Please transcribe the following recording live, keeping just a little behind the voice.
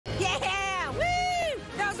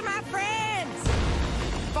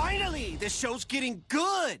this show's getting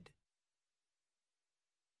good.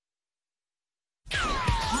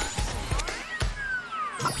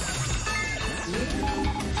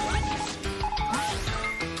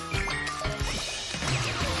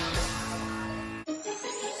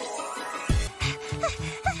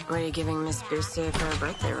 What are you giving Miss Boosty for her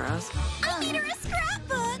birthday, Rose? I made her a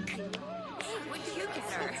scrapbook! What did you get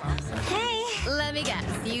her? Hey! Let me guess,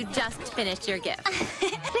 you just finished your gift.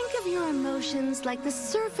 Think of your emotions like the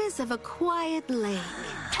surface of a quiet lake.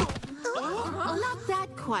 Not that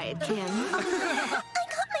quiet, Kim. I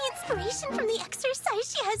got my inspiration from the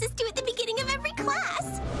exercise she has us do at the beginning of every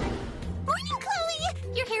class. Morning,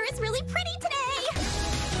 Chloe! Your hair is really pretty today!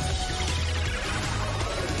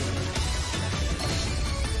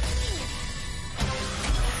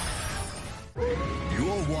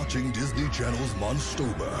 You're watching Disney Channel's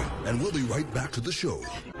Monstober, and we'll be right back to the show.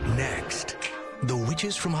 Next, the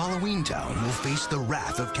witches from Halloweentown will face the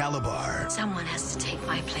wrath of Kalabar. Someone has to take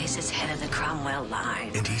my place as head of the Cromwell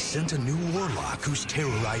line. And he sent a new warlock who's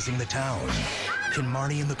terrorizing the town. Can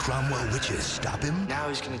Marnie and the Cromwell witches stop him? Now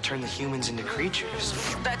he's gonna turn the humans into creatures.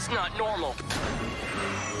 That's not normal.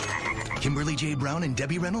 Kimberly J. Brown and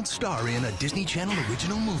Debbie Reynolds star in a Disney Channel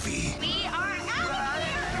original movie. We are out of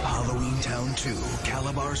here! Halloweentown 2,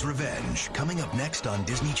 Kalabar's Revenge, coming up next on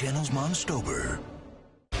Disney Channel's Monstober.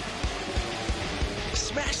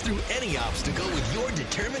 Smash through any obstacle with your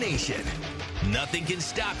determination. Nothing can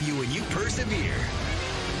stop you when you persevere.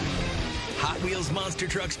 Hot Wheels Monster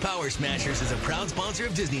Trucks Power Smashers is a proud sponsor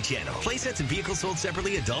of Disney Channel. Playsets and vehicles sold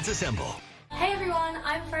separately, adults assemble. Hey everyone,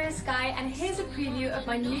 I'm Freya Sky, and here's a preview of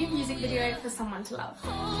my new music video for Someone to Love.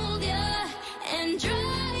 Hold ya and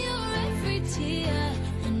dry your every tear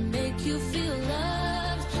and make you feel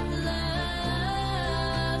loved,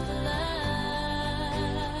 loved, loved.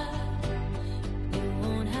 You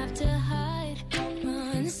won't have to hide,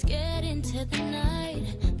 run scared into the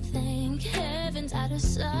night. Thank heaven's out of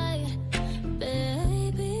sight.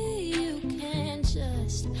 Baby, you can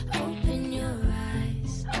just open your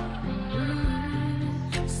eyes.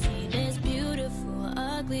 See, there's beautiful,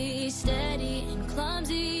 ugly, steady, and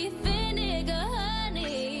clumsy vinegar,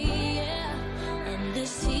 honey, yeah. And the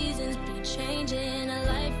seasons be changing, a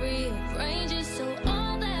life rearranges, so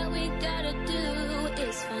all that we gotta do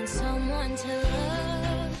is find someone to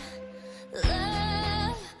love,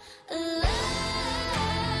 love, love,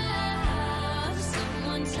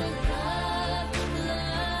 someone to love,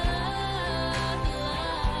 love,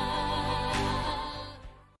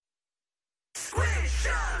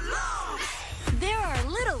 love. There are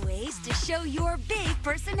little ways to show your big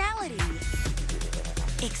personality.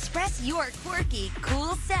 Express your quirky,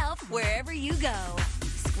 cool self wherever you go.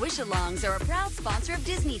 Squish-alongs are a proud sponsor of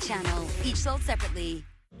Disney Channel, each sold separately.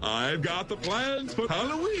 I've got the plans for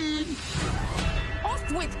Halloween.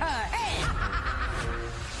 Off with her head!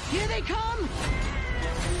 Here they come!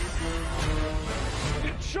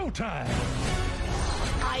 It's showtime.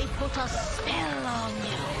 I put a spell on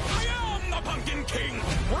you. I am the Pumpkin King.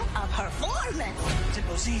 What a performance!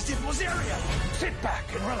 Tipples area. Sit back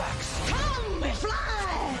and relax. Come,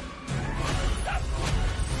 fly!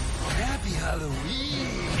 Happy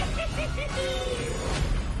Halloween.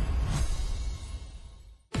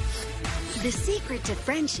 The secret to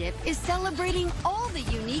friendship is celebrating all the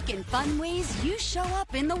unique and fun ways you show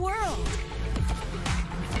up in the world.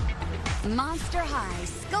 Monster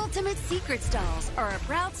High's Skulltimate Secrets dolls are a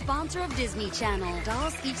proud sponsor of Disney Channel.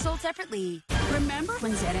 Dolls each sold separately. Remember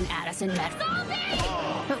when Zed and Addison met?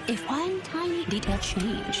 But if one tiny detail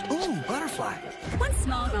changed... Ooh, butterfly. One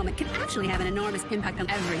small moment can actually have an enormous impact on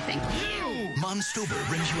everything. Monstober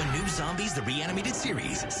brings you a new Zombies the Reanimated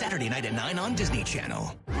series, Saturday night at 9 on Disney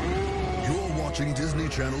Channel. You're watching Disney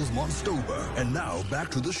Channel's Monstober, and now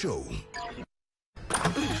back to the show.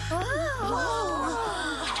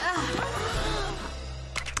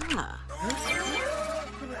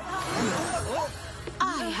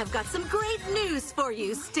 I have got some great news for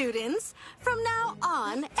you, students. From now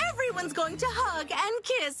on, everyone's going to hug and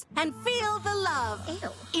kiss and feel the love. Ew.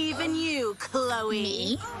 Even you, Chloe.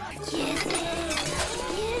 Me?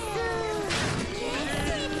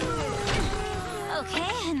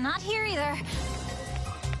 Okay, not here either.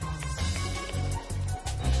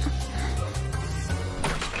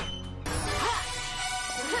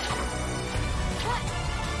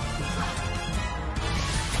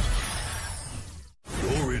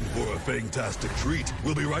 You're in for a fantastic treat.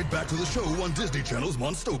 We'll be right back to the show on Disney Channel's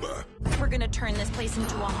Monstober. We're gonna turn this place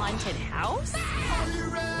into a haunted house?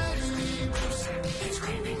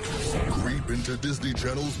 Creep into Disney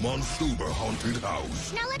Channel's Monstober Haunted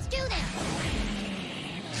House. Now let's do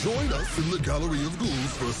this. Join us in the Gallery of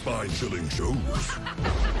Ghouls for spine-chilling shows.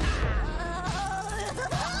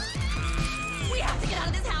 We have to get out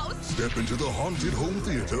of this house. Step into the haunted home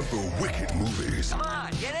theater for wicked movies. Come on,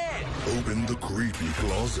 get in. Open the creepy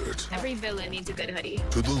closet. Every villain needs a good hoodie.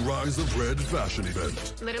 To the Rise of Red fashion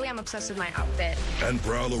event. Literally, I'm obsessed with my outfit. And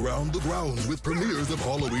prowl around the grounds with premieres of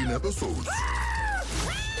Halloween episodes.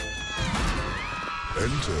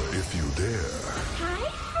 Enter if you dare. Hi,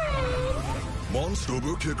 friend.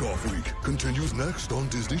 Monstober Kickoff Week continues next on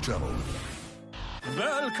Disney Channel.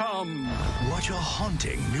 Welcome! Watch a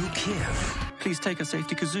haunting new kid. Please take a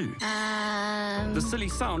safety kazoo. The silly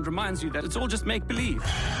sound reminds you that it's all just make-believe.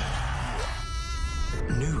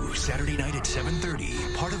 New Saturday night at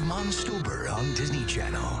 7:30, part of Monstober on Disney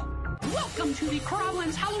Channel. Welcome to the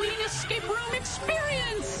Crowlands Halloween Escape Room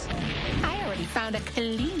Experience! I already found a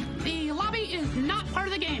clue. The lobby is not part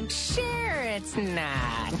of the game. Sure, it's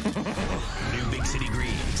not. New Big City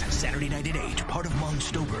Greens, Saturday night at 8, part of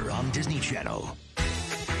Monstober on Disney Channel.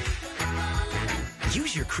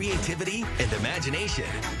 Use your creativity and imagination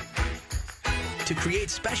to create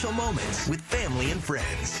special moments with family and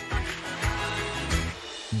friends.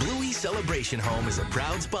 Bluey Celebration Home is a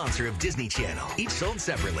proud sponsor of Disney Channel, each sold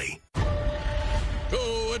separately.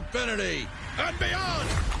 To infinity and beyond!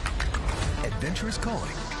 Adventure is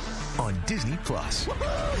calling on Disney+. What's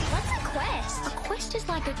a quest? A quest is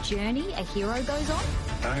like a journey a hero goes on.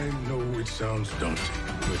 I know it sounds daunting,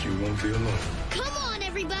 but you won't be alone. Come on,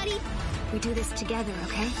 everybody. We do this together,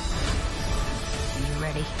 okay? Are you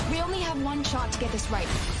ready? We only have one shot to get this right.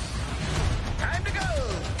 Time to go!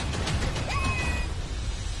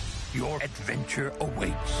 Your adventure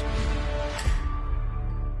awaits.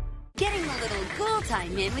 Getting a little cool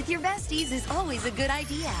time in with your besties is always a good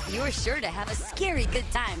idea. You're sure to have a scary good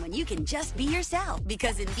time when you can just be yourself.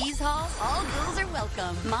 Because in these halls, all ghouls are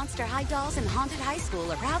welcome. Monster High Dolls and Haunted High School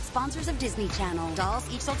are proud sponsors of Disney Channel. Dolls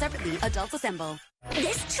each sold separately. Adults assemble.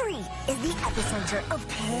 This tree is the epicenter of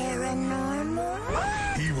paranormal.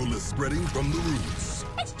 Evil is spreading from the roots.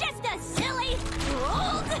 It's just a silly,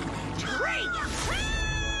 old tree.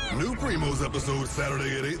 New Primos episode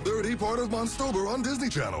Saturday at 8:30, part of Monstober on Disney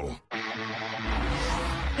Channel.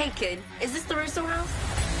 Hey kid, is this the Russo house?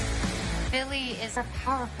 Billy is a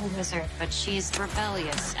powerful wizard, but she's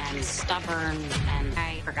rebellious and stubborn, and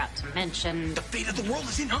I forgot to mention... The fate of the world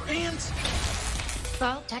is in her hands?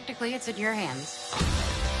 Well, technically it's in your hands.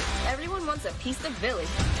 Everyone wants a piece of Billy.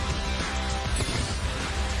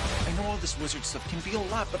 I know all this wizard stuff can be a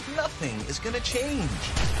lot, but nothing is gonna change.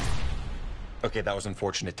 Okay, that was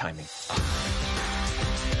unfortunate timing.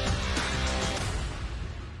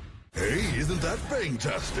 Hey, isn't that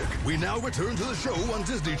fantastic? We now return to the show on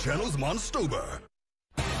Disney Channel's Monstober.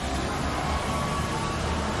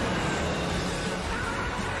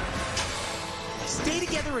 Stay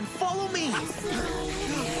together and follow me!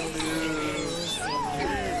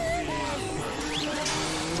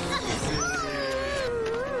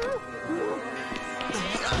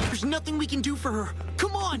 There's nothing we can do for her.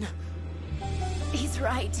 Come on! He's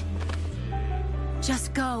right.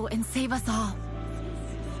 Just go and save us all.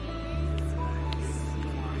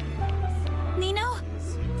 Nino?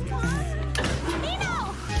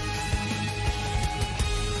 Nino!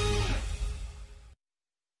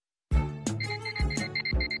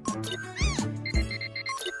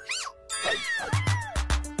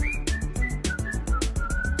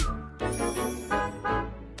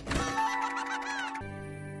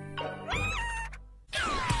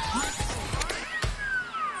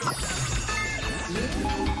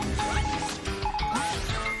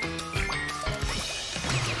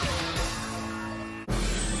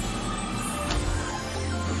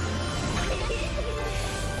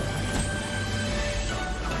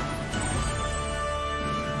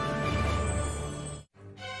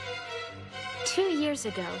 Years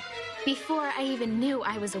ago, before I even knew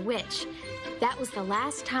I was a witch, that was the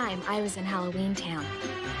last time I was in Halloweentown.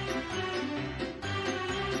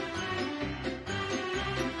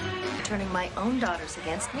 Turning my own daughters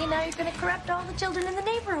against me, now you're gonna corrupt all the children in the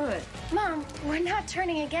neighborhood. Mom, we're not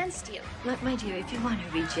turning against you. Look, my dear, if you want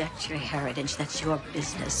to reject your heritage, that's your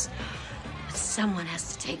business. But someone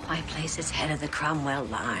has to take my place as head of the Cromwell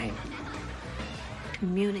line.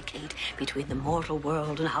 Communicate between the mortal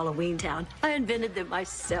world and Halloweentown. I invented them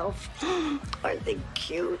myself. Aren't they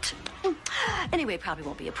cute? Anyway, it probably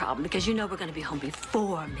won't be a problem because you know we're going to be home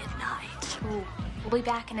before midnight. Ooh, we'll be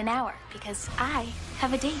back in an hour because I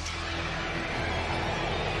have a date.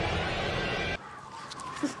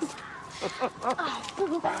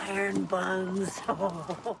 Iron buns.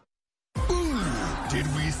 Ooh, did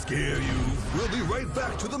we scare you? We'll be right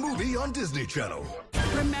back to the movie on Disney Channel.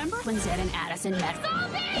 Remember when Zed and Addison met?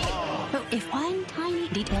 Oh, if one tiny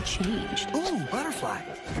detail changed. Ooh, butterfly.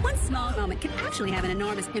 One small moment can actually have an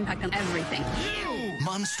enormous impact on everything.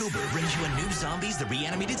 Monstober brings you a new Zombies the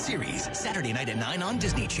Reanimated series, Saturday night at 9 on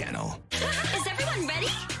Disney Channel. Is everyone ready?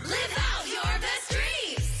 Live out your best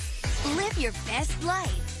dreams! Live your best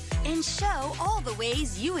life and show all the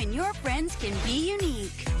ways you and your friends can be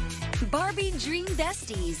unique. Barbie Dream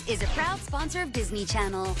Besties is a proud sponsor of Disney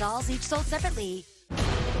Channel. Dolls each sold separately.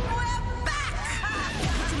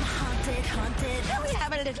 Haunted. Now we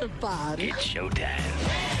have a little party. It's showtime.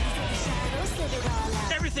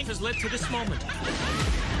 Everything has led to this moment.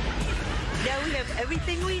 Now we have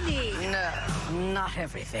everything we need. No, not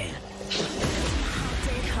everything.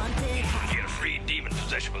 Haunted. Get a free demon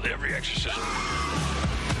possession with every exorcism.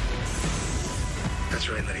 That's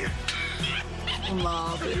right, Lydia.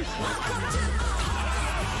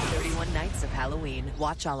 31 Nights of Halloween.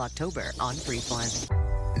 Watch all October on Freeform.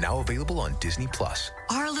 Now available on Disney+.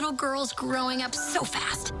 Our little girl's growing up so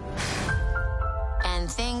fast. And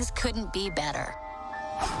things couldn't be better.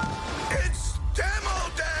 It's demo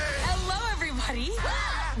day! Hello, everybody.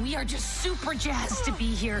 We are just super jazzed to be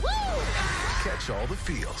here. Catch all the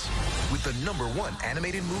feels with the #1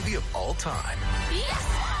 animated movie of all time. Yes!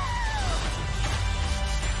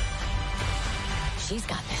 She's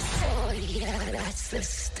got this. Oh, yeah, that's the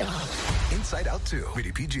stuff. Inside Out 2,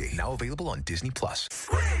 rated PG. Now available on Disney+.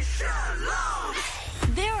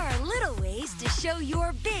 There are little ways to show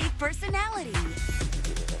your big personality.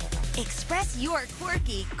 Express your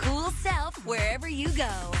quirky, cool self wherever you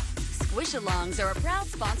go. Squish-alongs are a proud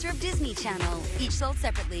sponsor of Disney Channel, each sold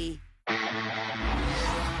separately.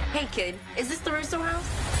 Hey, kid, is this the Russo house?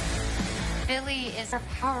 Billy is a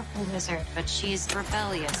powerful wizard, but she's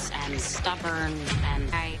rebellious and stubborn, and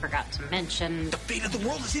I forgot to mention... The fate of the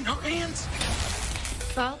world is in her hands.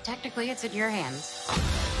 Well, technically it's in your hands.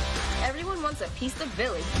 Everyone wants a piece of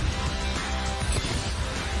Billy.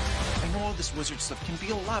 I know all this wizard stuff can be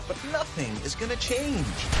a lot, but nothing is gonna change.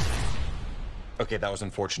 Okay, that was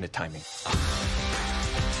unfortunate timing.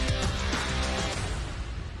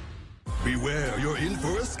 Beware, you're in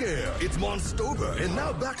for a scare. It's Monstober, and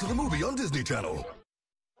now back to the movie on Disney Channel.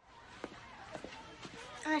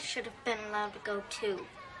 I should have been allowed to go too.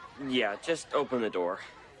 Yeah, just open the door.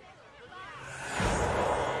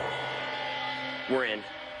 We're in.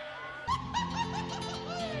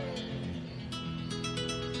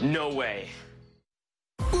 No way.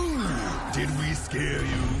 Ooh, did we scare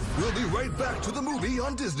you? We'll be right back to the movie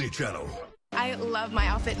on Disney Channel. I love my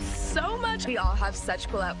outfit so much. We all have such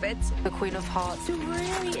cool outfits. The Queen of Hearts, who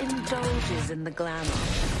really indulges in the glamour.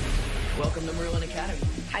 Welcome to Merlin Academy.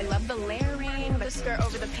 I love the layering, the skirt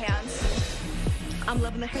over the pants. I'm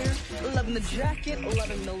loving the hair, loving the jacket,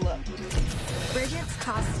 loving the look. Bridget's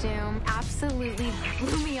costume absolutely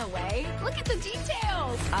blew me away. Look at the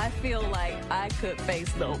details. I feel like I could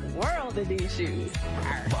face the world in these shoes.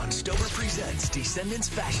 Monstober presents Descendants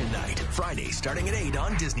Fashion Night, Friday starting at 8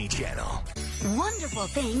 on Disney Channel. Wonderful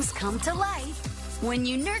things come to life when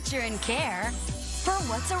you nurture and care for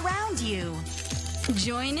what's around you.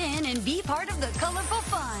 Join in and be part of the colorful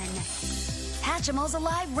fun. Hatchimals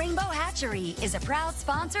Alive Rainbow Hatchery is a proud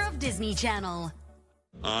sponsor of Disney Channel.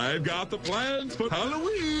 I've got the plans for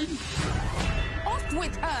Halloween. Off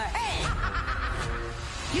with her head.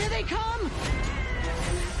 Here they come.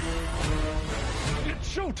 It's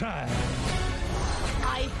showtime.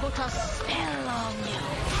 I put a spell on you.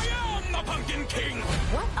 I am the Pumpkin King.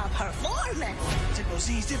 What a performance.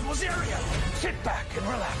 Tickles area. Sit back and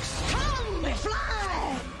relax. Come, we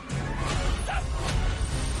fly.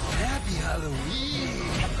 Happy Halloween.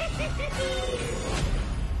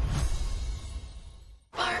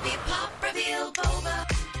 Barbie Pop Reveal Boba.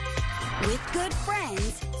 With good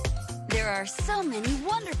friends, there are so many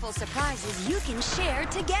wonderful surprises you can share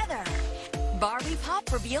together. Barbie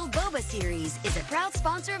Pop Reveal Boba series is a proud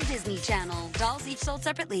sponsor of Disney Channel. Dolls each sold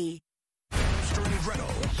separately. Starring Gretel.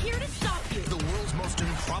 We're here to stop you. The world's most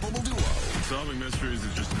improbable duo. Solving mysteries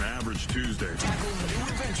is just an average Tuesday. Tackle new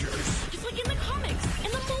adventures. Just like in the comics,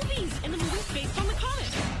 in the movies, and the movies based on the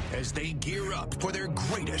comics. As they gear up for their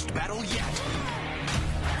greatest battle yet.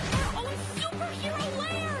 Our own superhero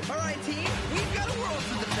lair. All right, team. We've got a world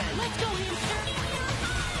to defend. Let's go, hamster.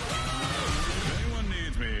 If anyone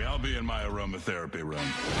needs me, I'll be in my aromatherapy room.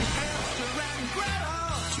 Hamster and Gretel.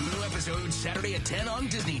 2 new episodes Saturday at 10 on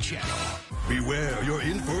Disney Channel. Beware, you're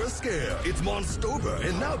in for a scare. It's Monstober,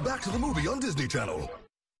 and now back to the movie on Disney Channel.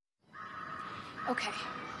 Okay.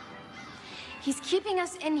 He's keeping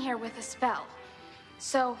us in here with a spell.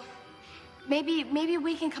 So maybe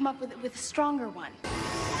we can come up with a stronger one.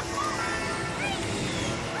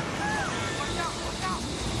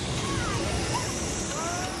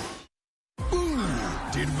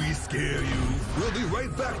 Did we scare you? We'll be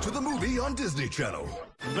right back to the movie on Disney Channel.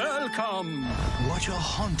 Welcome. Watch a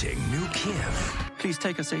haunting new Kiev. Please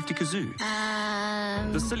take a safety kazoo.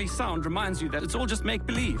 The silly sound reminds you that it's all just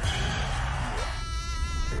make-believe.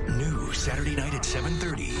 New Saturday night at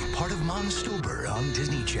 7:30, part of Monstober on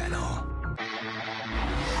Disney Channel.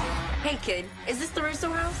 Hey, kid, is this the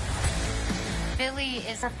Russo house? Billy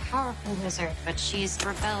is a powerful wizard, but she's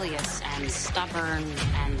rebellious and stubborn,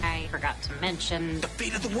 and I forgot to mention... The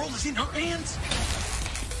fate of the world is in her hands?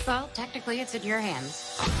 Well, technically it's in your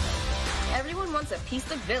hands. Everyone wants a piece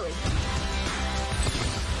of Billy.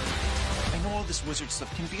 I know all this wizard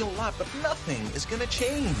stuff can be a lot, but nothing is gonna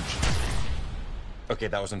change. Okay,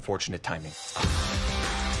 that was unfortunate timing.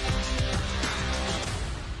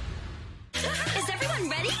 Is everyone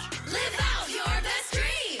ready? Live out your best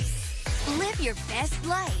dreams! Live your best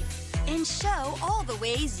life and show all the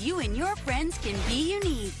ways you and your friends can be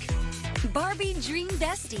unique. Barbie Dream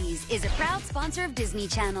Besties is a proud sponsor of Disney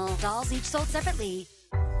Channel. Dolls each sold separately.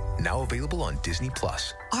 Now available on Disney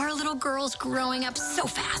Plus. Our little girl's growing up so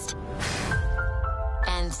fast.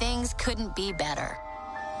 And things couldn't be better.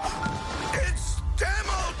 It's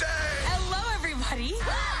demo day! Hello, everybody.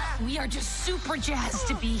 We are just super jazzed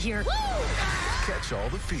to be here. Catch all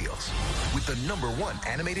the feels with the #1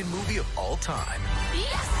 animated movie of all time.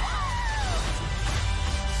 Yes!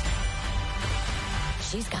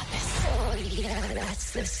 She's got this. Oh, yeah,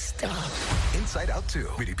 that's the stuff. Inside Out 2,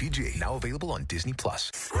 rated PG. Now available on Disney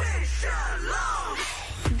Plus.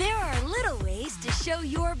 There are little ways to show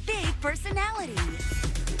your big personality.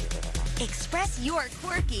 Express your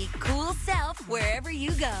quirky, cool self wherever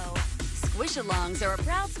you go. Squish-alongs are a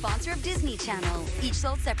proud sponsor of Disney Channel, each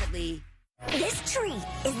sold separately. This tree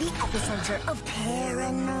is the epicenter of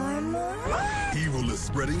paranormal. Evil is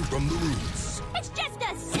spreading from the roots. It's just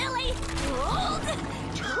a silly, old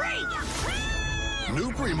tree.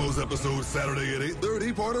 New Primos episode Saturday at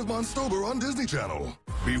 8:30, part of Monstober on Disney Channel.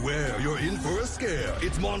 Beware, you're in for a scare.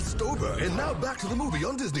 It's Monstober, and now back to the movie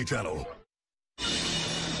on Disney Channel.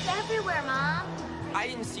 It's everywhere, Mom. I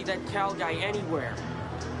didn't see that Cal guy anywhere.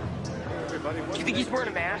 Do you think he's wearing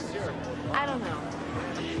a mask? I don't know.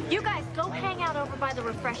 You guys go hang out over by the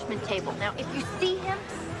refreshment table. Now, if you see him,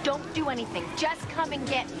 don't do anything. Just come and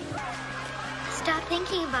get me. Stop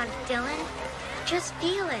thinking about it, Dylan. Just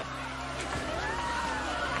feel it.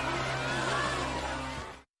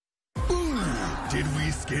 Did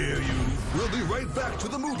we scare you? We'll be right back to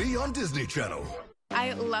the movie on Disney Channel.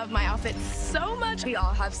 I love my outfit so much. We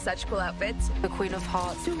all have such cool outfits. The Queen of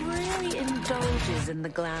Hearts, who really indulges in the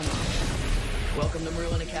glamour. Welcome to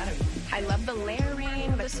Maroon Academy. I love the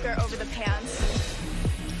layering, the skirt over the pants.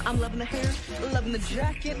 I'm loving the hair, loving the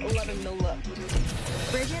jacket, loving the look.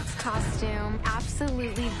 Bridget's costume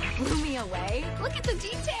absolutely blew me away. Look at the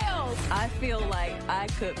details. I feel like I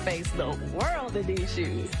could face the world in these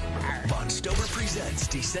shoes. Monstober presents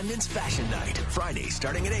Descendants Fashion Night, Friday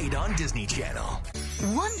starting at 8 on Disney Channel.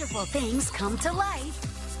 Wonderful things come to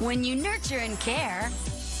life when you nurture and care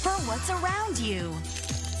for what's around you.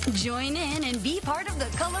 Join in and be part of the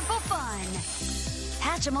colorful fun.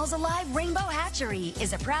 Hatchimals Alive Rainbow Hatchery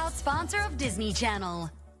is a proud sponsor of Disney Channel.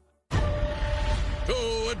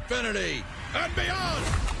 To infinity and beyond!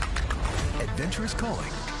 Adventure is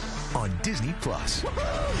calling on Disney Plus.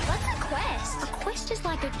 What's a quest? A quest is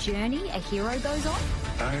like a journey a hero goes on.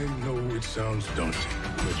 I know it sounds daunting,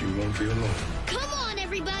 but you won't be alone. Come on,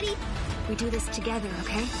 everybody. We do this together,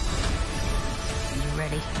 okay? You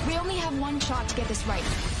ready? We only have one shot to get this right.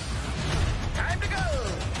 Time to go!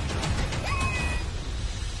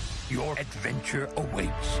 Your adventure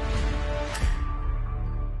awaits.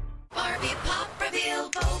 Barbie Pop Reveal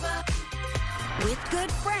Boba. With good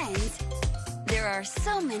friends, there are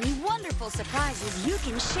so many wonderful surprises you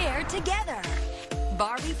can share together.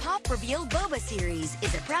 Barbie Pop Reveal Boba series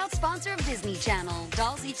is a proud sponsor of Disney Channel.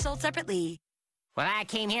 Dolls each sold separately. Well, I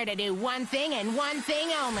came here to do one thing and one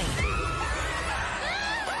thing only.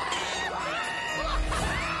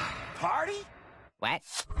 Party? What?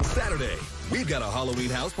 Saturday, we've got a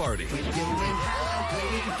Halloween house party.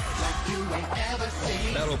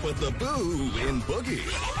 That'll put the boo in boogie.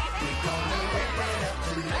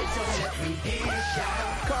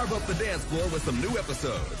 Carve up the dance floor with some new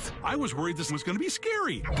episodes. I was worried this was going to be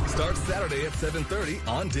scary. Starts Saturday at 7:30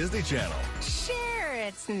 on Disney Channel. Sure,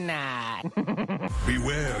 it's not.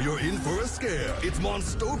 Beware, you're in for a scare. It's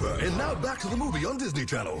Monstober, and now back to the movie on Disney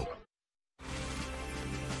Channel.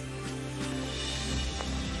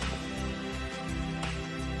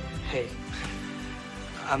 Hey,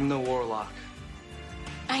 I'm the warlock.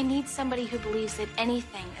 I need somebody who believes that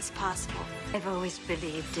anything is possible. I've always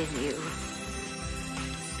believed in you.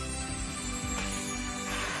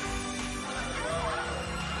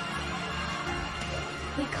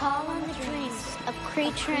 call on the dreams of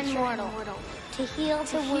creature and mortal to heal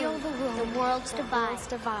the wound, the world's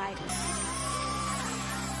divide.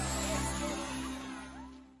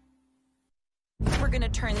 We're gonna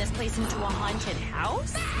turn this place into a haunted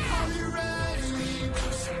house?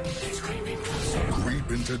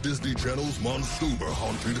 Creep into Disney Channel's Monstober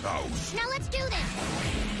Haunted House. Now let's do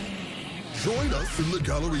this! Join us in the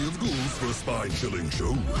Gallery of Ghouls for spine-chilling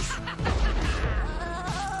shows.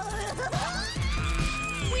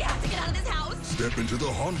 We have to get out of this house! Step into the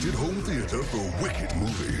haunted home theater for wicked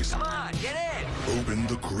movies. Come on, get in! Open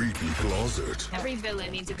the creepy closet. Every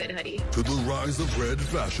villain needs a good hoodie. To the Rise of Red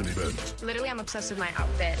fashion event. Literally, I'm obsessed with my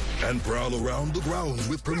outfit. And prowl around the grounds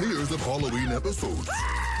with premieres of Halloween episodes.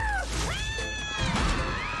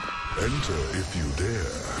 Enter if you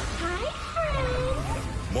dare. Hi,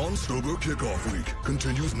 friends. Monstober Kickoff Week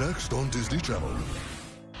continues next on Disney Channel.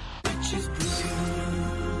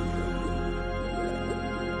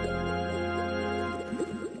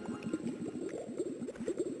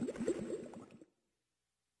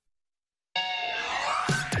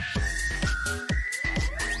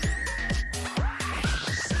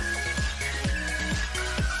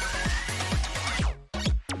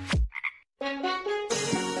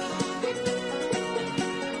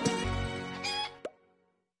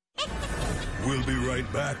 We'll be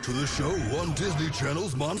right back to the show on Disney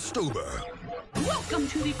Channel's Monstober. Welcome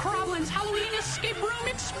to the Croblin's Halloween Escape Room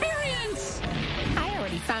Experience! I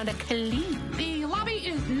already found a clue. The lobby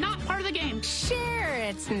is not part of the game. Sure,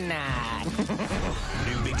 it's not.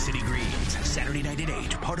 New Big City Greens, Saturday night at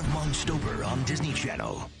 8, part of Monstober on Disney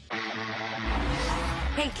Channel.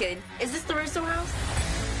 Hey, kid, is this the Russo house?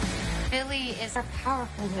 Billy is a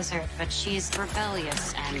powerful wizard, but she's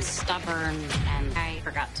rebellious and stubborn, and I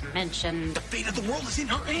forgot to mention... The fate of the world is in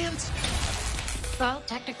her hands! Well,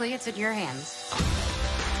 technically it's in your hands.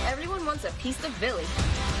 Everyone wants a piece of Billy.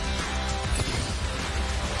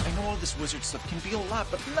 I know all this wizard stuff can be a lot,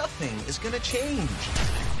 but nothing is gonna change.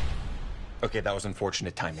 Okay, that was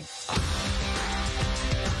unfortunate timing.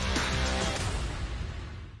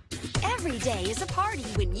 Every day is a party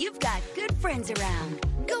when you've got good friends around.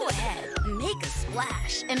 Go ahead, make a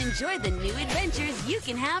splash, and enjoy the new adventures you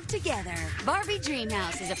can have together. Barbie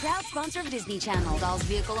Dreamhouse is a proud sponsor of Disney Channel. Dolls,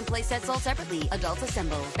 vehicle, and playset sold separately. Adults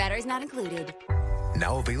assemble. Batteries not included.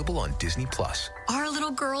 Now available on Disney+. Our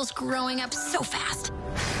little girl's growing up so fast.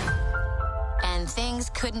 And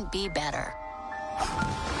things couldn't be better.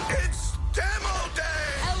 It's demo day!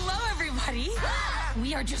 Hello, everybody!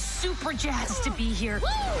 We are just super jazzed to be here.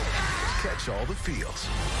 Catch all the feels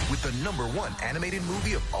with the #1 animated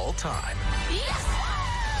movie of all time. Yes!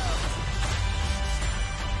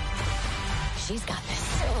 She's got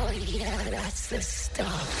this. Oh, yeah, that's the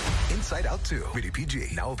stuff. Inside Out 2, rated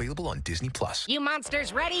PG, now available on Disney+. You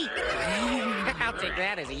monsters ready? I'll take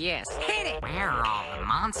that as a yes. Hit it! Where are all the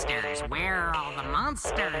monsters? Where are all the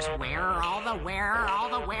monsters? Where are all the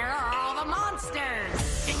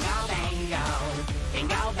monsters? Bingo bango,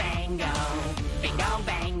 bingo bango, bingo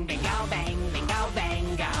bang, bingo bang, bingo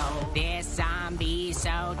bango. This zombie's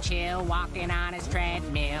so chill, walking on his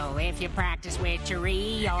treadmill. If you practice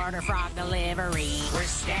witchery, order frog delivery. We're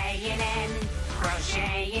staying in,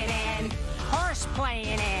 crocheting in, horse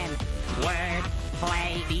playing in, word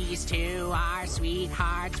play. These two are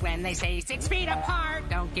sweethearts when they say 6 feet apart.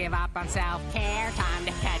 Don't give up on self-care, time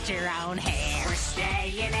to cut your own hair. We're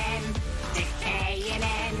staying in, decaying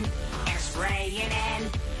in, air spraying in,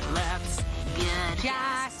 looks good.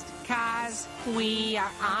 Just cause we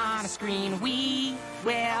are on a screen, we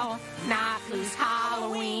will not lose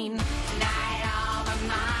Halloween. Tonight all the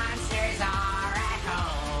monsters are at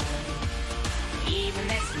home, even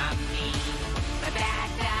this mummy, but that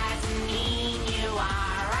doesn't mean you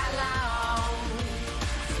are alone.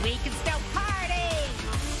 We can still party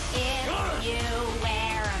if you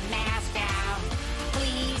wear a mask out.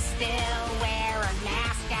 Please still wear a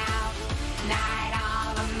mask out. Tonight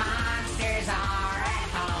all the monsters are at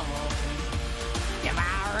home,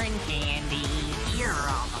 devouring candy. Here are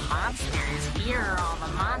all the monsters. Here are all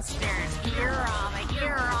the monsters. Here are all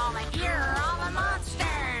the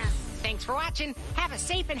monsters. Thanks for watching. Have a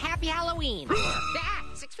safe and happy Halloween.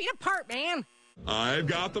 6 feet apart, man. I've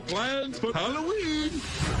got the plans for Halloween.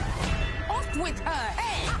 Off with her!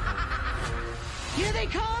 Hey! Here they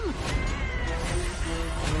come!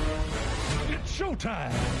 It's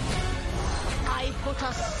showtime. I put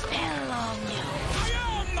a spell on you. I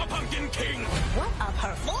am the Pumpkin King. What a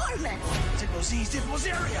performance! Tickles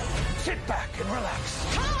area. Sit back and relax.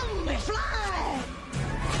 Come, fly!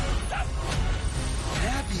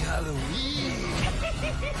 Happy Halloween.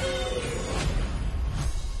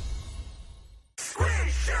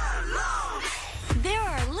 There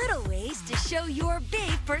are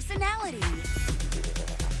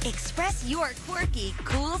possibility. Express your quirky,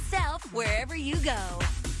 cool self wherever you go.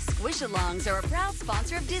 Squish-alongs are a proud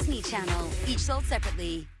sponsor of Disney Channel, each sold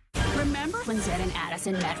separately. Remember when Zed and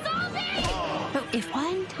Addison met? But if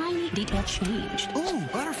one tiny detail changed. Ooh,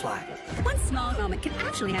 butterfly. One small moment can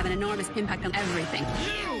actually have an enormous impact on everything.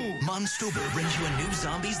 Monstober brings you a new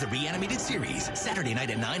Zombies the Reanimated series, Saturday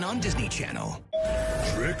night at 9 on Disney Channel.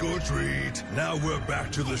 Trick or treat. Now we're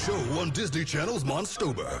back to the show on Disney Channel's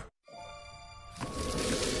Monstober.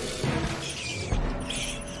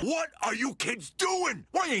 What are you kids doing?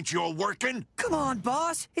 Why ain't you all working? Come on,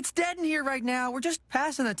 boss. It's dead in here right now. We're just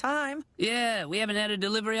passing the time. Yeah, we haven't had a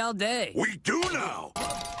delivery all day. We do now.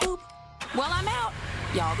 Boop. Well, I'm out.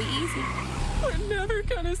 Y'all be easy. We're never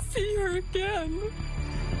gonna see her again.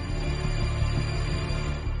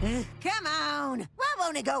 Come on. Why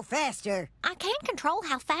won't it go faster? I can't control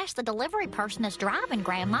how fast the delivery person is driving,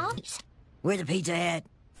 Grandma. Where the pizza at?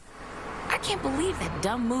 I can't believe that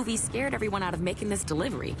dumb movie scared everyone out of making this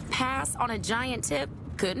delivery. Pass on a giant tip.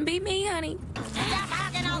 Couldn't be me, honey. Stop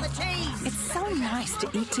hogging all the cheese. It's so nice to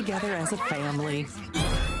eat together as a family.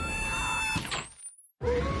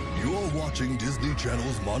 You're watching Disney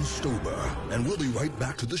Channel's Monstober, and we'll be right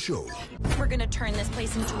back to the show. We're gonna turn this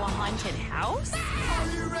place into a haunted house?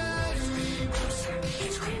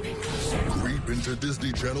 Creep into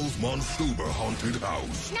Disney Channel's Monstober Haunted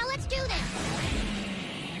House. Now let's do this.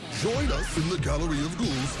 Join us in the Gallery of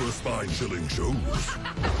Ghouls for spine-chilling shows.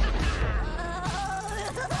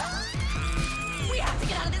 We have to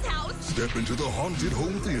get out of this house. Step into the haunted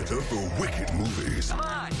home theater for wicked movies. Come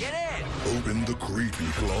on, get in. Open the creepy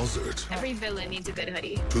closet. Every villain needs a good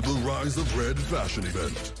hoodie. To the Rise of Red fashion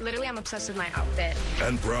event. Literally, I'm obsessed with my outfit.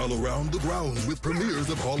 And prowl around the grounds with premieres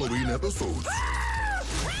of Halloween episodes.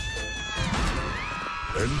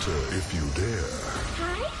 Enter if you dare.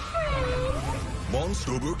 Hi, friends.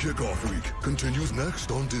 Monstober Kickoff Week continues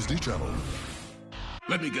next on Disney Channel.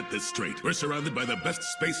 Let me get this straight. We're surrounded by the best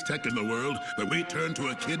space tech in the world, but we turn to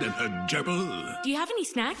a kid and her gerbil. Do you have any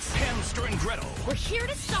snacks? Hamster and Gretel. We're here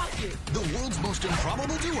to stop you. The world's most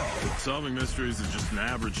improbable duo. Solving mysteries is just an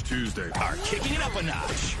average Tuesday. Are kicking it up a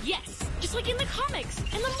notch. Yes, just like in the comics,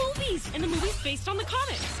 and the movies, and the movies based on the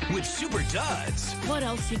comics. With super duds. What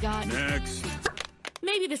else you got? Next.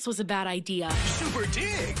 Maybe this was a bad idea. Super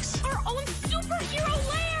digs. Our own superhero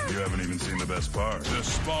lair. You haven't even seen the best part. The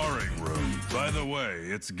sparring room. By the way,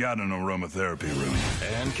 it's got an aromatherapy room.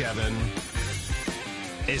 And Kevin.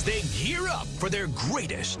 As they gear up for their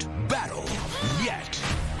greatest battle yet.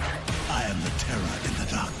 I am the terror in the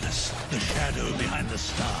darkness, the shadow behind the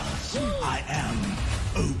stars. I am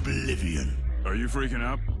Oblivion. Are you freaking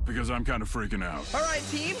out? Because I'm kind of freaking out. All right,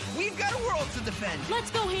 team. We've got a world to defend. Let's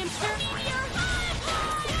go, hamster.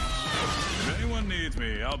 If anyone needs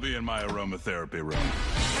me, I'll be in my aromatherapy room.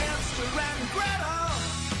 Hamster and Gretel.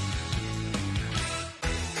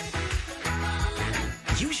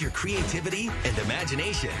 Use your creativity and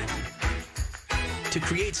imagination to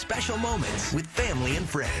create special moments with family and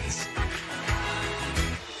friends.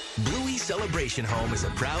 Bluey Celebration Home is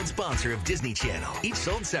a proud sponsor of Disney Channel, each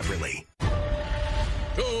sold separately.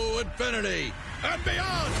 To infinity and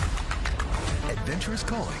beyond! Adventure is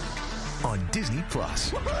calling on Disney+.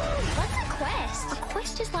 What's a quest? A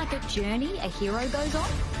quest is like a journey a hero goes on.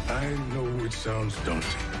 I know it sounds daunting,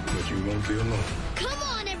 but you won't be alone. Come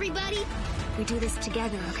on, everybody. We do this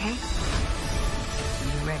together, okay?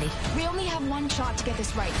 You ready? We only have one shot to get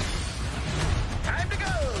this right. Time to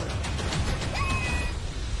go.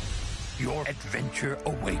 Your adventure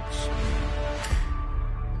awaits.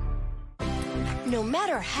 No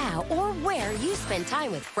matter how or where you spend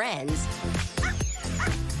time with friends,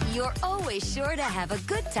 you're always sure to have a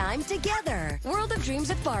good time together. World of Dreams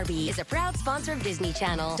with Barbie is a proud sponsor of Disney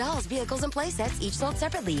Channel. Dolls, vehicles, and playsets each sold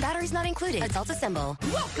separately. Batteries not included. Adults assemble.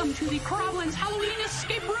 Welcome to the Crowlands Halloween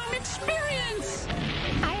Escape Room Experience.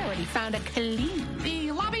 I already found a clue.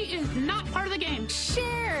 The lobby is not part of the game.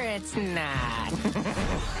 Sure, it's not.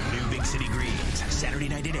 New Big City Greens, Saturday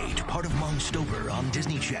night at 8, part of Monstober on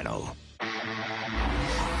Disney Channel.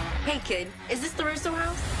 Hey, kid, is this the Russo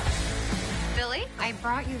house? Billy, I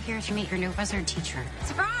brought you here to meet your new wizard teacher.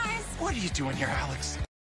 Surprise! What are you doing here, Alex?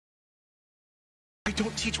 I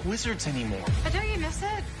don't teach wizards anymore. But don't you miss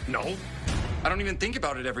it? No. I don't even think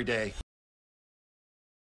about it every day.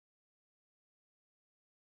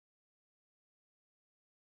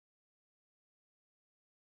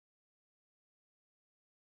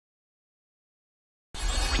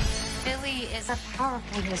 Billy is a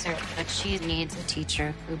powerful wizard, but she needs a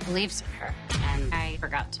teacher who believes in her. And I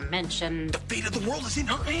forgot to mention... The fate of the world is in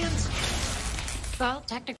her hands! Well,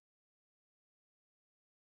 technically...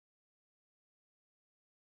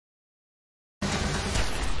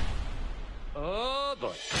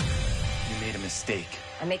 boy. You made a mistake.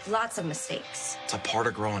 I make lots of mistakes. It's a part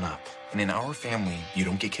of growing up. And in our family, you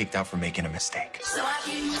don't get kicked out for making a mistake. So I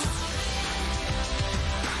can...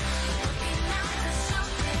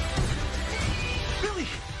 Billy!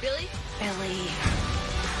 Billy? Billy.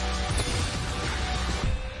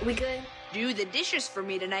 We good? Do the dishes for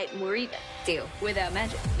me tonight and we're even. Deal. Without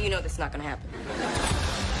magic. You know that's not gonna happen.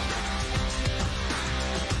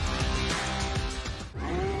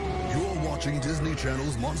 You're watching Disney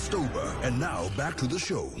Channel's Monstober, and now back to the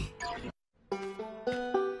show.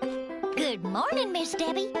 Good morning, Miss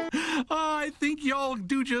Debbie. I think y'all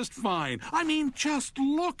do just fine. I mean, just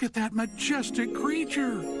look at that majestic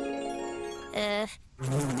creature.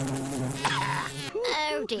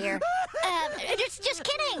 Oh, dear. Just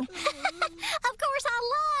kidding. Of course, I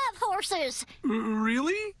love horses.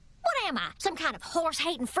 Really? What am I? Some kind of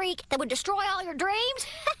horse-hating freak that would destroy all your dreams?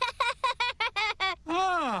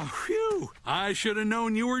 Ah, phew. I should have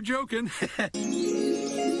known you were joking.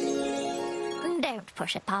 Don't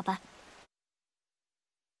push it, Papa.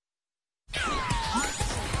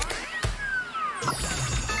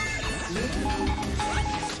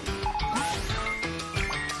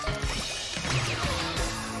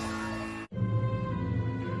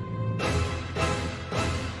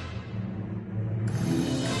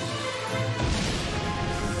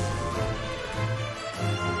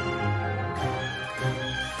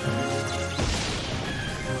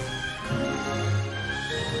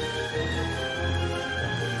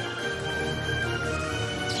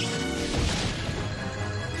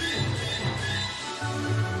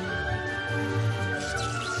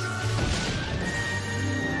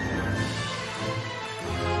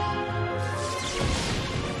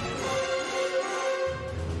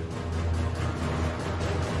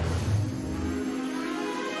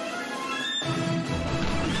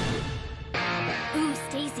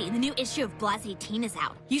 The new issue of Blasé Teen is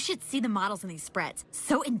out. You should see the models in these spreads.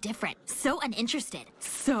 So indifferent, so uninterested,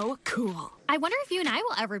 so cool. I wonder if you and I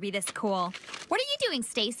will ever be this cool. What are you doing,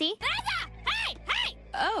 Stacy? Hey!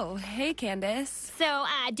 Oh, hey, Candace. So,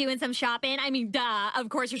 doing some shopping? I mean, duh, of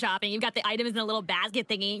course you're shopping. You've got the items in a little basket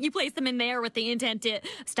thingy. You place them in there with the intent to...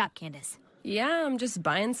 Stop, Candace. Yeah, I'm just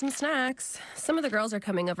buying some snacks. Some of the girls are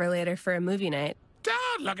coming over later for a movie night.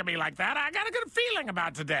 Don't look at me like that. I got a good feeling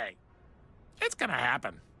about today. It's gonna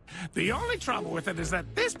happen. The only trouble with it is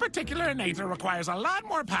that this particular innator requires a lot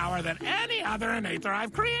more power than any other innator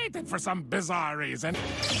I've created for some bizarre reason.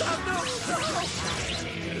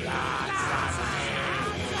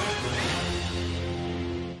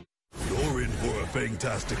 You're in for a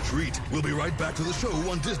fantastic treat. We'll be right back to the show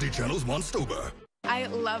on Disney Channel's Monstober. I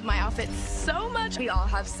love my outfits so much. We all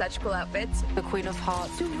have such cool outfits. The Queen of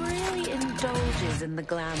Hearts who really indulges in the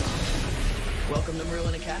glamour. Welcome to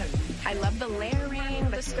Merlin Academy. I love the layering,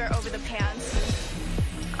 the skirt over the pants.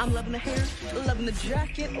 I'm loving the hair, loving the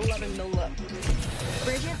jacket, loving the look.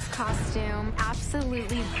 Bridget's costume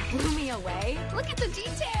absolutely blew me away. Look at the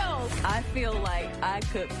details. I feel like I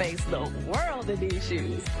could face the world in these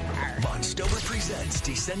shoes. Monstober presents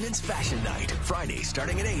Descendants Fashion Night, Friday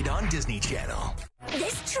starting at 8 on Disney Channel.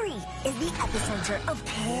 This tree is the epicenter of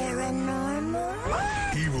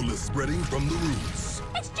paranormal. Evil is spreading from the roots.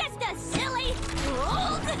 It's just a silly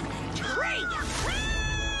old tree.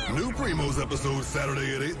 New Primos episode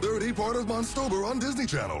Saturday at 8:30, part of Monstober on Disney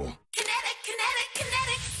Channel.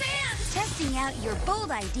 Kinetic Sand! Testing out your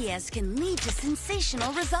bold ideas can lead to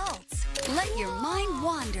sensational results. Let your mind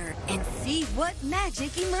wander and see what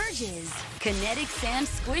magic emerges. Kinetic Sand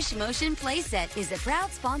Squish Motion Playset is a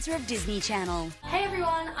proud sponsor of Disney Channel. Hey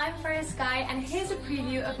everyone, I'm Freya Sky, and here's a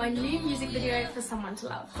preview of my new music video for Someone to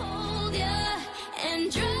Love. Hold ya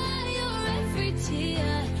and dry your every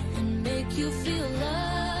tear and make you feel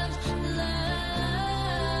loved,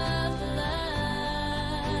 loved, loved.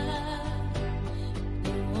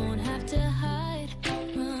 You won't have to hide,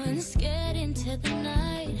 run scared into the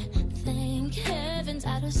night. Thank heaven's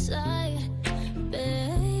out of sight.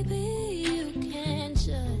 Baby, you can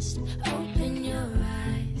just open your eyes.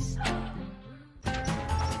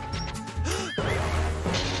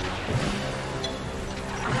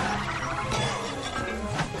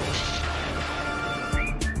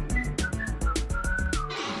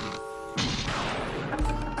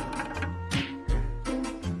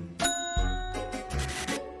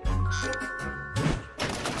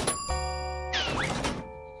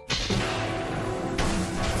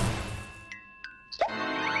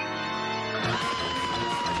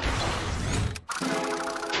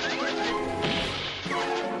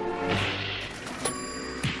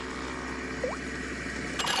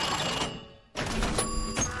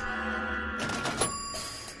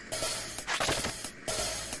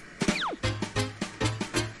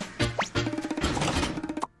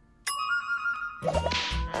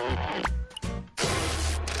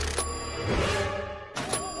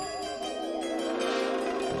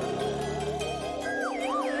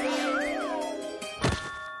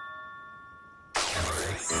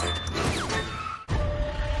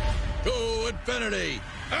 To infinity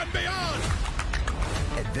and beyond!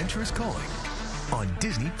 Adventure is calling on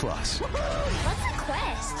Disney+. What's a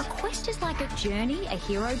quest? A quest is like a journey a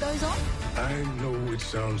hero goes on. I know it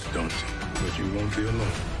sounds daunting, but you won't be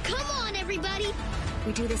alone. Come on, everybody!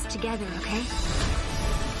 We do this together, okay?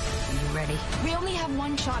 You ready? We only have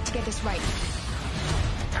one shot to get this right.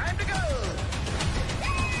 Time to go!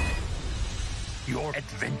 Your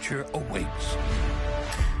adventure awaits.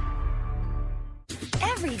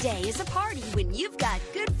 Every day is a party when you've got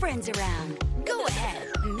good friends around. Go ahead,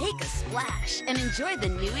 make a splash, and enjoy the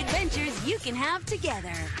new adventures you can have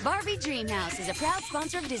together. Barbie Dreamhouse is a proud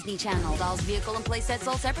sponsor of Disney Channel. Dolls, vehicle, and playset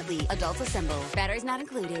sold separately. Adults assemble. Batteries not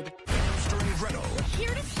included. Starring Gretel,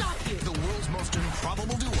 Here to stop you. the world's most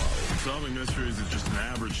improbable duo. Solving mysteries is just an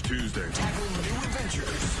average Tuesday. Tackle new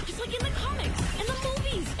adventures It's like in the comics, and the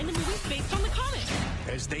movies, and the movies based on the comics.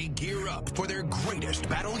 as they gear up for their greatest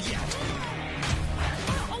battle yet.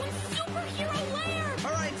 Oh, and superhero lair!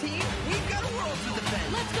 All right, team, we've got a world to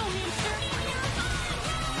defend. Let's go, hamster!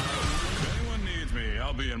 If anyone needs me,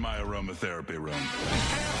 I'll be in my aromatherapy room.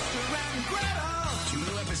 Two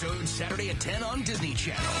new episodes Saturday at 10 on Disney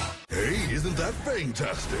Channel. Hey, isn't that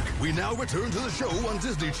fantastic? We now return to the show on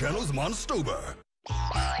Disney Channel's Monstober.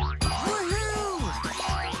 Woohoo!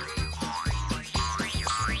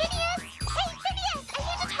 Phineas! Hey, Phineas! I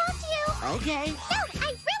need to talk to you! Okay. No, I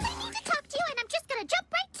really need to talk to you, and I'm just gonna jump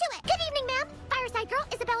right to it. Good evening, ma'am. Fireside Girl,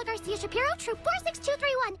 Isabella Garcia Shapiro, Troop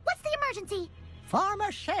 46231. What's the emergency?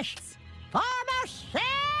 Pharmacists. Pharmacists!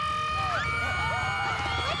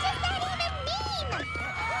 What does that even mean?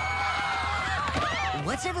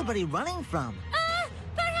 What's everybody running from?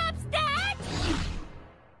 Perhaps that?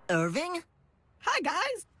 Irving? Hi,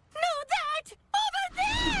 guys. No, that! Over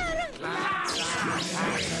there!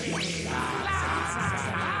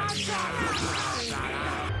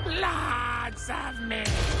 Lots of me.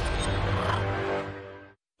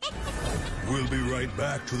 We'll be right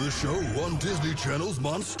back to the show on Disney Channel's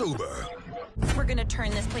Monstober. We're gonna turn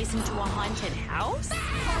this place into a haunted house?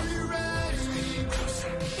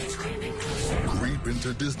 Creep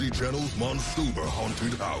into Disney Channel's Monstober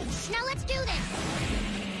Haunted House. Now let's do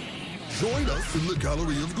this! Join us in the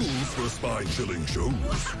Gallery of Ghouls for spine-chilling shows.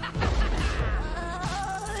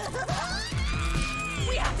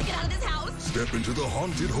 We have to get out of this house! Step into the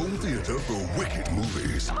haunted home theater for wicked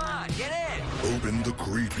movies. Come on, get in. Open the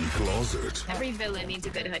creepy closet Every villain needs a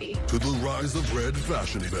good hoodie. to the Rise of Red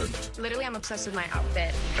fashion event. Literally, I'm obsessed with my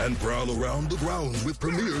outfit. And prowl around the grounds with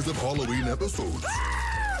premieres of Halloween episodes.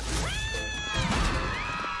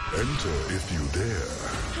 Enter if you dare.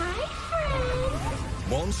 Hi,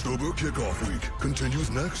 friends! Monstober Kickoff Week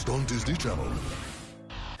continues next on Disney Channel.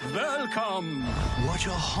 Welcome! Watch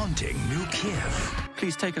a haunting new kid.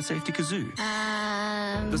 Please take a safety kazoo.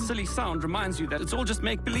 The silly sound reminds you that it's all just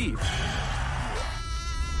make-believe.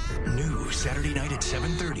 New Saturday night at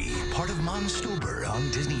 7:30, part of Monstober on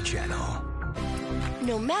Disney Channel.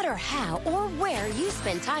 No matter how or where you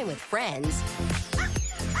spend time with friends,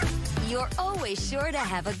 you're always sure to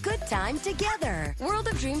have a good time together. World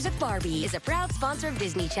of Dreams with Barbie is a proud sponsor of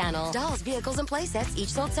Disney Channel. Dolls, vehicles, and playsets each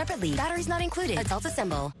sold separately. Batteries not included. Adults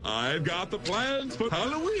assemble. I've got the plans for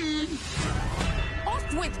Halloween.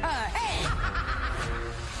 Off with her! Hey!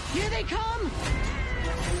 Here they come.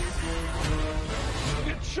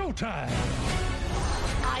 It's showtime.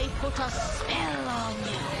 I put a spell on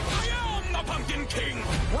you. I am the Pumpkin King.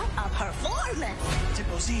 What a performance.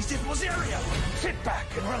 Tipple-zee, tipple-zeria. Sit back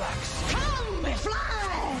and relax. Come, we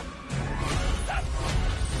fly.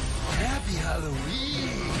 Happy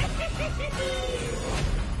Halloween.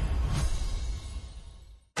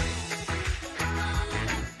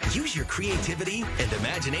 Use your creativity and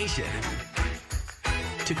imagination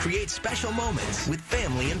to create special moments with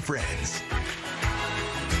family and friends.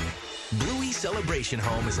 Bluey Celebration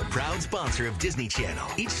Home is a proud sponsor of Disney Channel,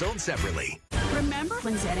 each sold separately. Remember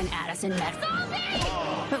when Zed and Addison met?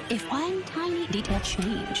 But if one tiny detail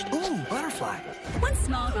changed. Ooh, butterfly. One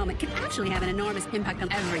small moment can actually have an enormous impact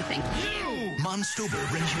on everything. Monstober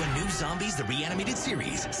brings you a new Zombies the Reanimated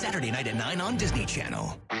series, Saturday night at 9 on Disney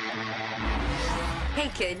Channel. Hey,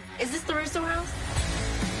 kid, is this the Russo house?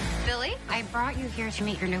 Billy, I brought you here to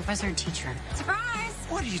meet your new wizard teacher. Surprise!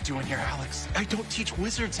 What are you doing here, Alex? I don't teach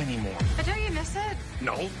wizards anymore. But don't you miss it?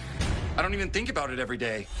 No. I don't even think about it every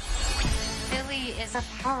day. Billy is a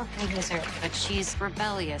powerful wizard, but she's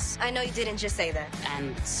rebellious. I know you didn't just say that.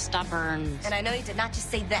 And stubborn. And I know you did not just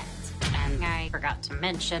say that. And I forgot to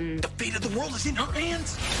mention... The fate of the world is in her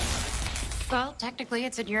hands. Well, technically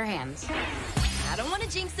it's in your hands. I don't want to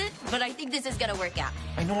jinx it, but I think this is gonna work out.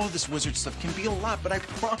 I know all this wizard stuff can be a lot, but I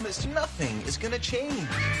promise nothing is gonna change.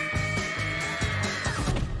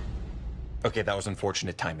 Okay, that was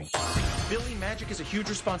unfortunate timing. Billy, magic is a huge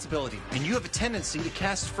responsibility, and you have a tendency to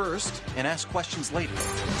cast first and ask questions later.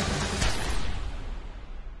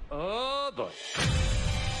 Oh, boy.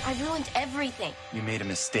 I ruined everything. You made a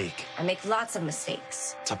mistake. I make lots of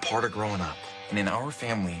mistakes. It's a part of growing up. And in our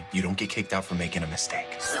family, you don't get kicked out for making a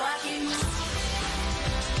mistake. So I can...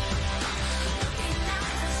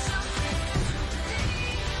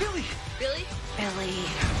 Billy! Billy? Billy.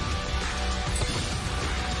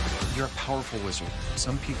 You're a powerful wizard.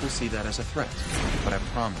 Some people see that as a threat. But I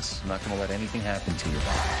promise, I'm not going to let anything happen to you.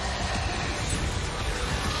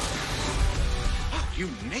 Oh, you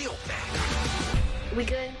nailed that. We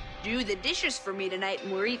good? Do the dishes for me tonight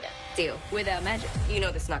and we're even. Deal. Without magic. You know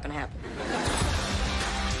that's not gonna happen.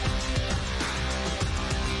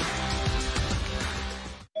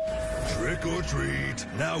 Trick or treat.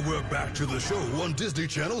 Now we're back to the show on Disney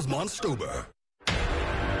Channel's Monstober.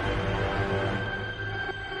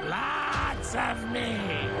 Lots of me.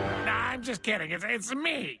 No, I'm just kidding. It's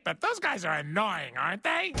me. But those guys are annoying, aren't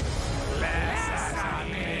they? Less of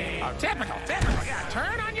me. Oh, typical. Yeah,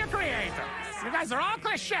 turn on your creator. You guys are all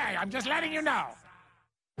cliche. I'm just letting you know.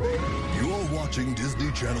 You're watching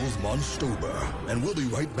Disney Channel's Monstober, and we'll be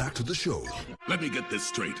right back to the show. Let me get this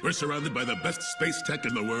straight. We're surrounded by the best space tech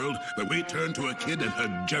in the world, but we turn to a kid and her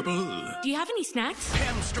gerbil. Do you have any snacks?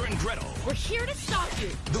 Hamster and Gretel. We're here to stop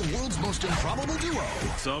you. The world's most improbable duo.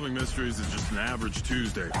 Solving mysteries is just an average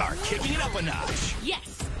Tuesday. Are kicking it up a notch.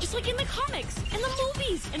 Yes, just like in the comics, and the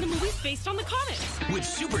movies, and the movies based on the comics. With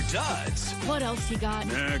super duds. What else you got?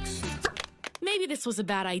 Next. Maybe this was a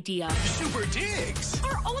bad idea. Super digs.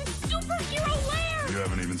 Our own superhero lair! You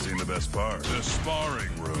haven't even seen the best part. The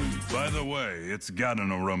sparring room. By the way, it's got an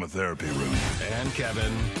aromatherapy room. And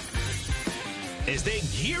Kevin. As they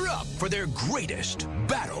gear up for their greatest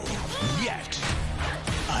battle yet.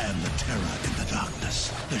 I am the terror in the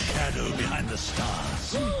darkness, the shadow behind the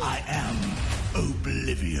stars. I am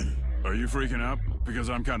Oblivion. Are you freaking out? Because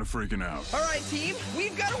I'm kind of freaking out. All right, team.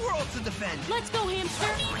 We've got a world to defend. Let's go, hamster.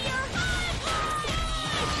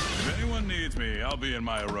 If anyone needs me, I'll be in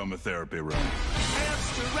my aromatherapy room.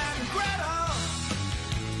 Hamster and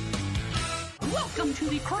Gretel. Welcome to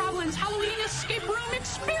the Crowlands Halloween Escape Room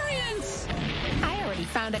Experience. I already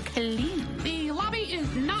found a clue. The lobby is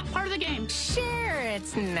not part of the game. Sure,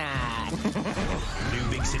 it's not. New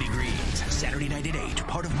Big City Greens, Saturday night at 8,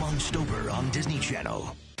 part of Monstober on Disney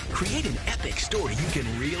Channel. Create an epic story you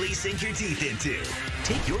can really sink your teeth into.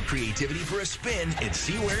 Take your creativity for a spin and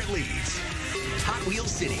see where it leads. Hot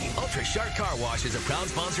Wheels City, Ultra Shark Car Wash is a proud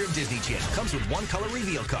sponsor of Disney Channel. Comes with one color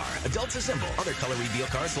reveal car. Adults assemble. Other color reveal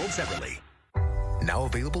cars sold separately. Now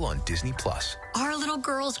available on Disney Plus. Our little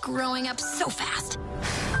girl's growing up so fast.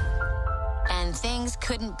 And things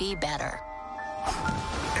couldn't be better.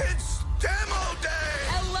 It's demo day!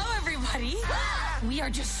 Hello, everybody. We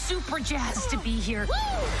are just super jazzed to be here.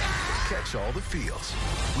 Catch all the feels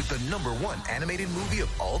with the #1 animated movie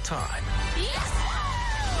of all time. Yes!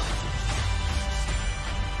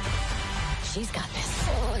 She's got this.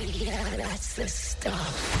 Oh, yeah, that's the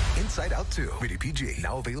stuff. Inside Out 2, rated PG,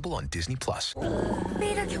 now available on Disney Plus.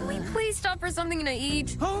 Peter, can we please stop for something to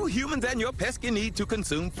eat? Oh, humans and your pesky need to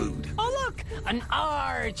consume food. Oh, look, an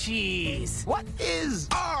R cheese. What is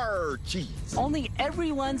R cheese? Only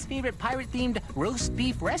everyone's favorite pirate-themed roast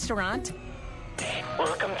beef restaurant.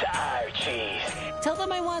 Welcome to R cheese. Tell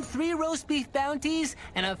them I want 3 roast beef bounties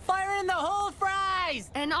and a fire in the hole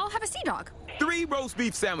fries. And I'll have a sea dog. 3 roast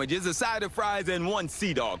beef sandwiches, a side of fries, and 1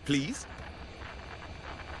 sea dog, please.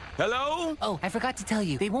 Hello? Oh, I forgot to tell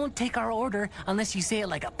you, they won't take our order unless you say it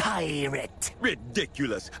like a pirate.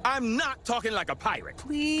 Ridiculous. I'm not talking like a pirate.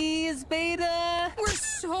 Please, Beta. We're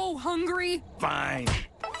so hungry. Fine.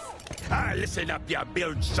 Listen up, you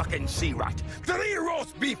bilge-sucking sea rat. 3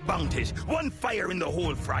 roast beef bounties, 1 fire in the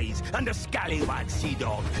hole fries, and a scallywag sea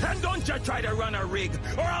dog. And don't you try to run a rig,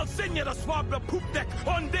 or I'll send you to swab the poop deck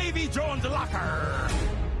on Davy Jones' locker.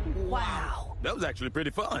 Wow. That was actually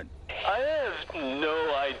pretty fun. I have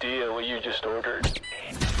no idea what you just ordered.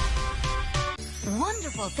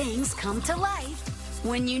 Wonderful things come to life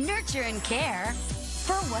when you nurture and care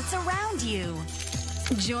for what's around you.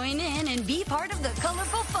 Join in and be part of the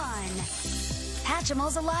colorful fun.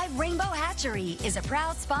 Hatchimals Alive Rainbow Hatchery is a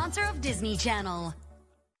proud sponsor of Disney Channel.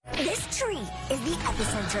 This tree is the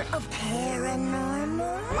epicenter of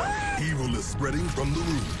paranormal. Evil is spreading from the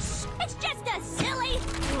roots. It's just a silly,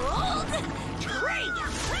 old tree.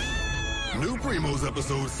 New Primos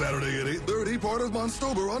episode Saturday at 8:30, part of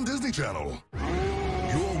Monstober on Disney Channel.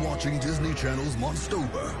 You're watching Disney Channel's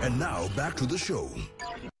Monstober, and now back to the show.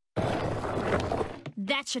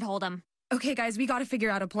 That should hold him. Okay, guys, we gotta figure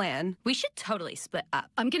out a plan. We should totally split up.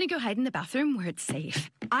 I'm gonna go hide in the bathroom where it's safe.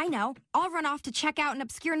 I know. I'll run off to check out an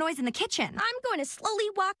obscure noise in the kitchen. I'm going to slowly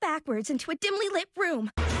walk backwards into a dimly lit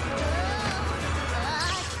room.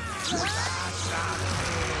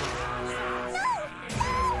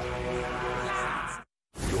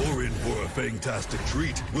 You're in for a fantastic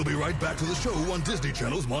treat. We'll be right back to the show on Disney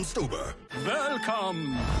Channel's Monstober.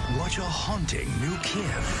 Welcome. Watch a haunting new kid.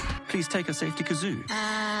 Please take a safety kazoo.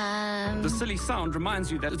 The silly sound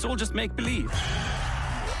reminds you that it's all just make-believe.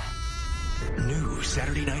 New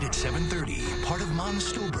Saturday night at 7:30, part of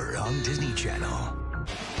Monstober on Disney Channel.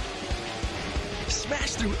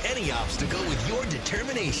 Smash through any obstacle with your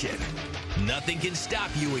determination. Nothing can stop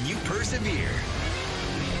you when you persevere.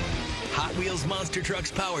 Hot Wheels Monster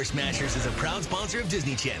Trucks Power Smashers is a proud sponsor of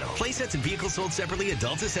Disney Channel. Playsets and vehicles sold separately,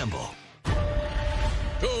 adults assemble.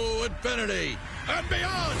 To infinity and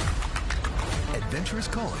beyond! Adventure is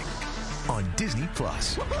calling on Disney+.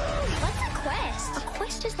 What's a quest? A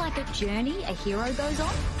quest is like a journey a hero goes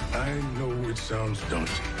on. I know it sounds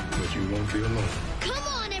daunting, but you won't be alone. Come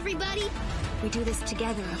on, everybody. We do this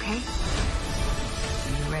together, okay?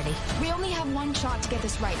 Are you ready? We only have one shot to get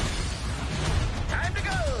this right. Time to go!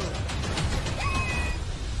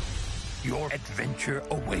 Your adventure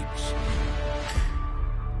awaits.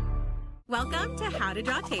 Welcome to How to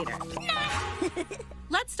Draw Tater.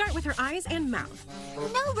 Let's start with her eyes and mouth.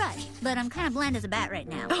 No rush, but I'm kind of bland as a bat right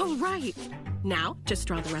now. Oh, right. Now, just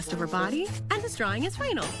draw the rest of her body, and this drawing is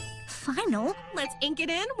final. Final? Let's ink it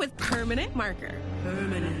in with permanent marker.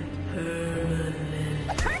 Permanent.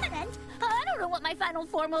 Permanent? I don't know what my final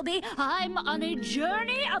form will be. I'm on a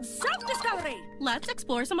journey of self-discovery. Let's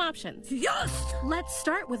explore some options. Yes! Let's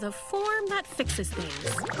start with a form that fixes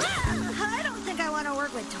things. I don't think I want to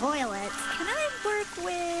work with toilets. Can I work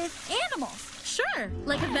with animals? Sure,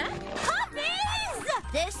 like a vet. Puppies!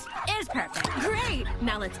 This is perfect. Great.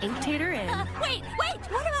 Now let's ink Tater in. Wait.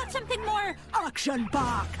 What about something more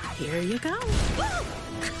action-packed? Here you go. Woo!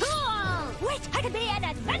 Cool! Wait, I could be an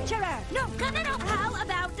adventurer. No. How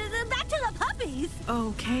about back to the puppies?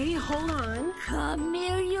 Okay, hold on. Come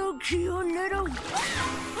here, you cute little...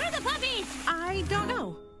 Where are the puppies? I don't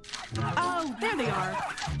know. Oh, there they are.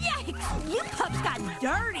 Yikes! You pups got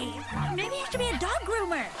dirty. Maybe I should be a dog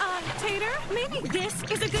groomer. Tater, maybe this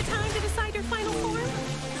is a good time to decide your final form?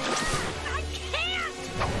 I can't!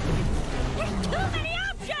 There's too many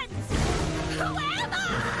options! Who am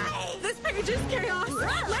I? This page is chaos.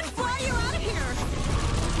 Let's fly you out of here.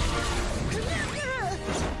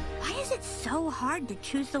 Why is it so hard to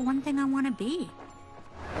choose the one thing I want to be?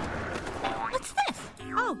 What's this?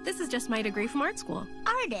 Oh, this is just my degree from art school.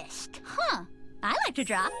 Artist. Huh. I like to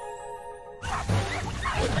draw.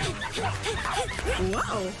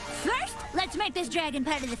 Whoa. First, let's make this dragon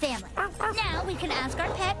part of the family. Now we can ask our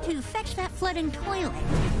pet to fetch that flooding toilet.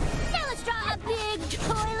 Now let's draw a big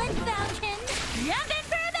toilet fountain. Jump in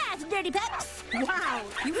for a bath, dirty peps. Wow,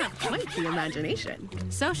 you have quite the imagination.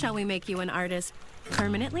 So shall we make you an artist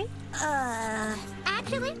permanently?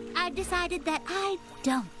 Actually, I've decided that I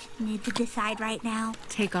don't need to decide right now.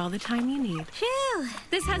 Take all the time you need. Phew.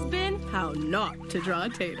 This has been How Not to Draw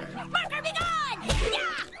Tater. Marker, be gone!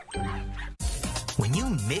 Yeah! When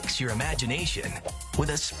you mix your imagination with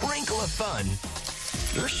a sprinkle of fun,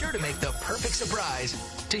 you're sure to make the perfect surprise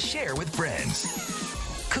to share with friends.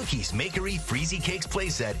 Cookies Makery Freezy Cakes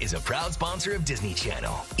playset is a proud sponsor of Disney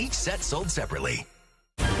Channel. Each set sold separately.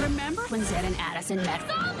 Remember when Zed and Addison met?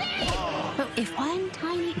 But if one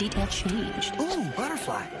tiny detail changed... Ooh,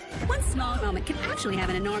 butterfly. One small moment can actually have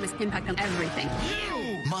an enormous impact on everything.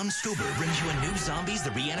 Monstober brings you a new Zombies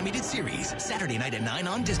the Reanimated series, Saturday night at 9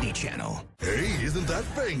 on Disney Channel. Hey, isn't that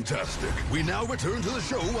fantastic? We now return to the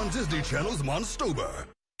show on Disney Channel's Monstober.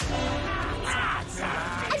 I'm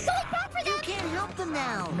going back for them. You can't help them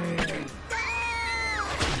now.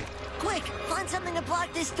 Quick, find something to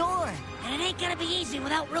block this door. And it ain't gonna be easy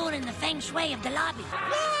without ruining the feng shui of the lobby.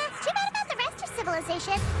 Yeah, too bad about the rest of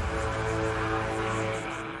civilization.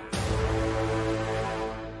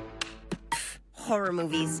 Horror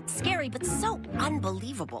movies. Scary, but so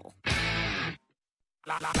unbelievable.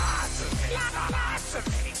 Lots of me.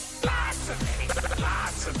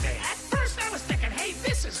 At first I was thinking, hey,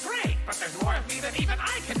 this is great, but there's more of me than even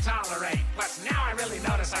I can tolerate. Plus now I really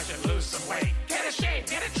notice I should lose some weight. Get a shave,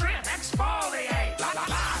 get a trim, exfoliate.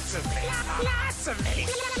 Lots of me. Lots of me.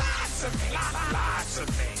 Lots of me. Lots of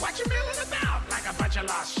me. What you milling about like a bunch of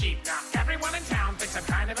lost sheep? Now everyone in town thinks I'm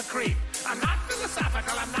kind of a creep. I'm not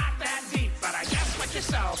philosophical, I'm not that deep, but I guess what you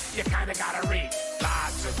sow, you kind of gotta reap.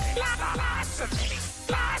 Lots of me. Lots of me.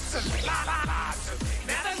 Lots of me. Lots of me.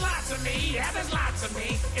 Now there's lots of me. Yeah, there's lots of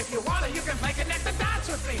me. If you want to, you can play connect the dots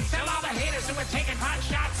with me. Tell all the haters messing with taking pot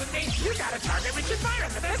shots at me. You got a target rich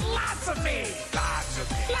environment. There's lots of me. Lots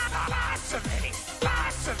of me. Lots of me.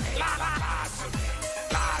 Lots of me. Lots of me.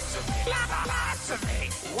 Lots of me. Lots of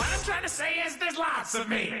me. What I'm trying to say is there's lots of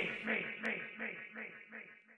me.